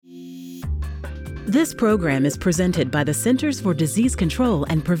This program is presented by the Centers for Disease Control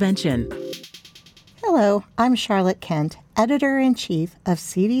and Prevention. Hello, I'm Charlotte Kent, Editor-in-Chief of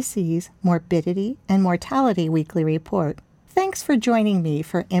CDC's Morbidity and Mortality Weekly Report. Thanks for joining me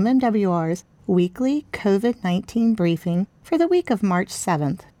for MMWR's weekly COVID-19 briefing for the week of March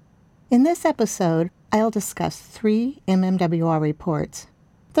 7th. In this episode, I'll discuss 3 MMWR reports.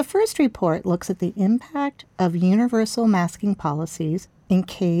 The first report looks at the impact of universal masking policies in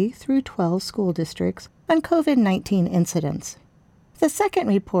K through 12 school districts on COVID-19 incidents. The second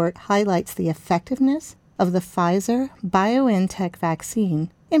report highlights the effectiveness of the Pfizer-BioNTech vaccine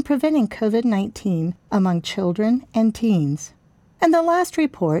in preventing COVID-19 among children and teens. And the last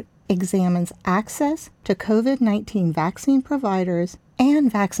report examines access to COVID-19 vaccine providers and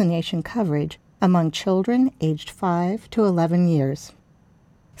vaccination coverage among children aged 5 to 11 years.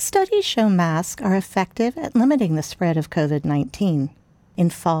 Studies show masks are effective at limiting the spread of COVID-19. In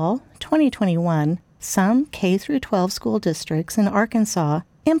fall 2021, some K-12 school districts in Arkansas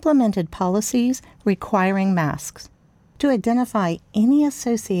implemented policies requiring masks. To identify any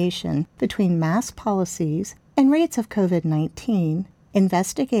association between mask policies and rates of COVID-19,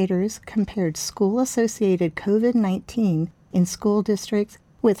 investigators compared school-associated COVID-19 in school districts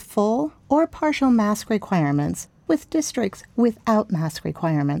with full or partial mask requirements with districts without mask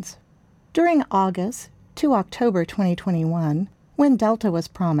requirements. During August to October 2021, when Delta was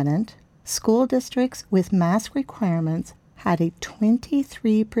prominent, school districts with mask requirements had a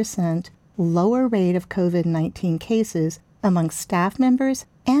 23% lower rate of COVID-19 cases among staff members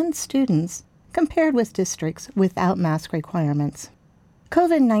and students compared with districts without mask requirements.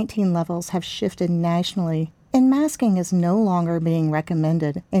 COVID-19 levels have shifted nationally, and masking is no longer being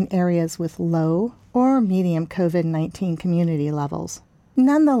recommended in areas with low or medium COVID-19 community levels.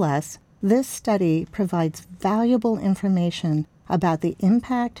 Nonetheless, this study provides valuable information about the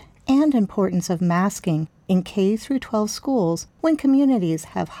impact and importance of masking in K-12 schools when communities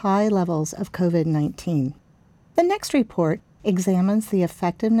have high levels of COVID-19. The next report examines the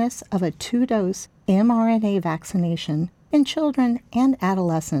effectiveness of a 2-dose mRNA vaccination in children and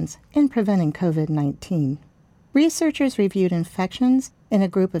adolescents in preventing COVID-19. Researchers reviewed infections in a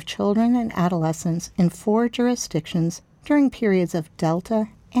group of children and adolescents in 4 jurisdictions during periods of Delta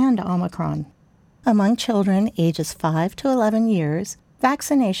and Omicron. Among children ages 5 to 11 years,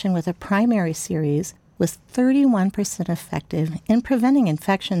 vaccination with a primary series was 31% effective in preventing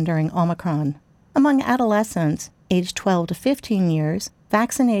infection during Omicron. Among adolescents aged 12 to 15 years,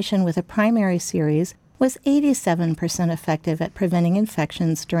 vaccination with a primary series was 87% effective at preventing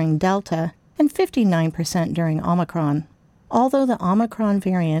infections during Delta and 59% during Omicron. Although the Omicron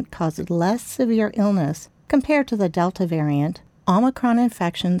variant caused less severe illness compared to the Delta variant, Omicron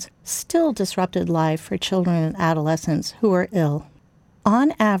infections still disrupted life for children and adolescents who were ill.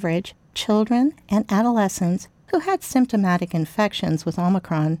 On average, children and adolescents who had symptomatic infections with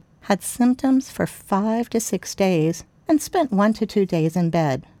Omicron had symptoms for 5 to 6 days and spent 1 to 2 days in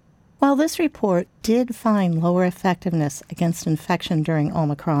bed. While this report did find lower effectiveness against infection during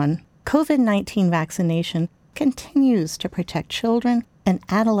Omicron, COVID-19 vaccination continues to protect children and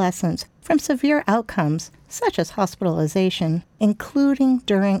adolescents from severe outcomes such as hospitalization, including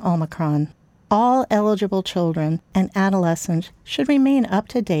during Omicron. All eligible children and adolescents should remain up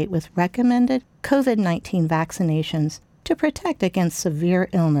to date with recommended COVID-19 vaccinations to protect against severe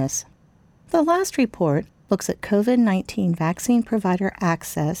illness. The last report looks at COVID-19 vaccine provider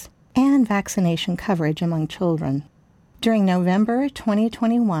access and vaccination coverage among children. During November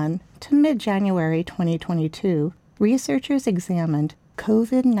 2021 to mid-January 2022, researchers examined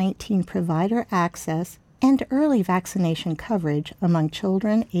COVID-19 provider access and early vaccination coverage among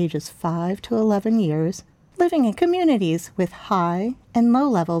children ages 5 to 11 years living in communities with high and low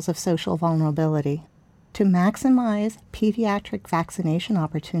levels of social vulnerability. To maximize pediatric vaccination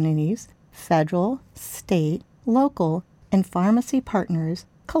opportunities, federal, state, local, and pharmacy partners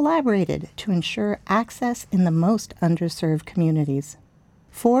collaborated to ensure access in the most underserved communities.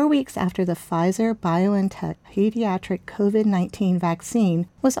 4 weeks after the Pfizer-BioNTech pediatric COVID-19 vaccine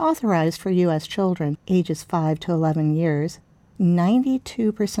was authorized for U.S. children ages 5 to 11 years,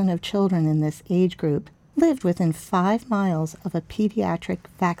 92% of children in this age group lived within 5 miles of a pediatric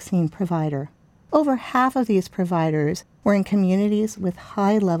vaccine provider. Over half of these providers were in communities with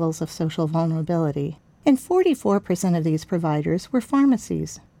high levels of social vulnerability, and 44% of these providers were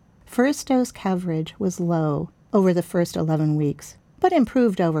pharmacies. First dose coverage was low over the first 11 weeks, but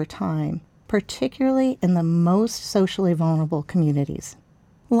improved over time, particularly in the most socially vulnerable communities.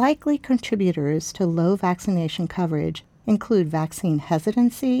 Likely contributors to low vaccination coverage include vaccine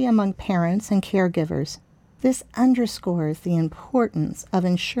hesitancy among parents and caregivers, This underscores the importance of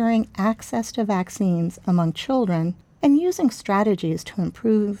ensuring access to vaccines among children and using strategies to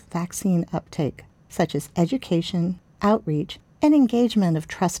improve vaccine uptake, such as education, outreach, and engagement of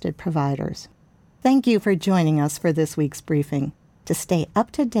trusted providers. Thank you for joining us for this week's briefing. To stay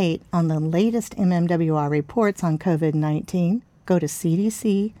up to date on the latest MMWR reports on COVID-19, go to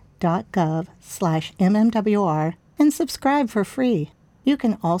cdc.gov/MMWR and subscribe for free. You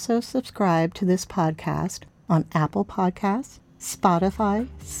can also subscribe to this podcast on Apple Podcasts, Spotify,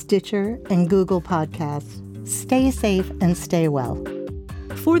 Stitcher, and Google Podcasts. Stay safe and stay well.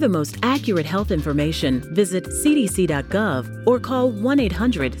 For the most accurate health information, visit cdc.gov or call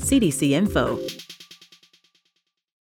 1-800-CDC-INFO.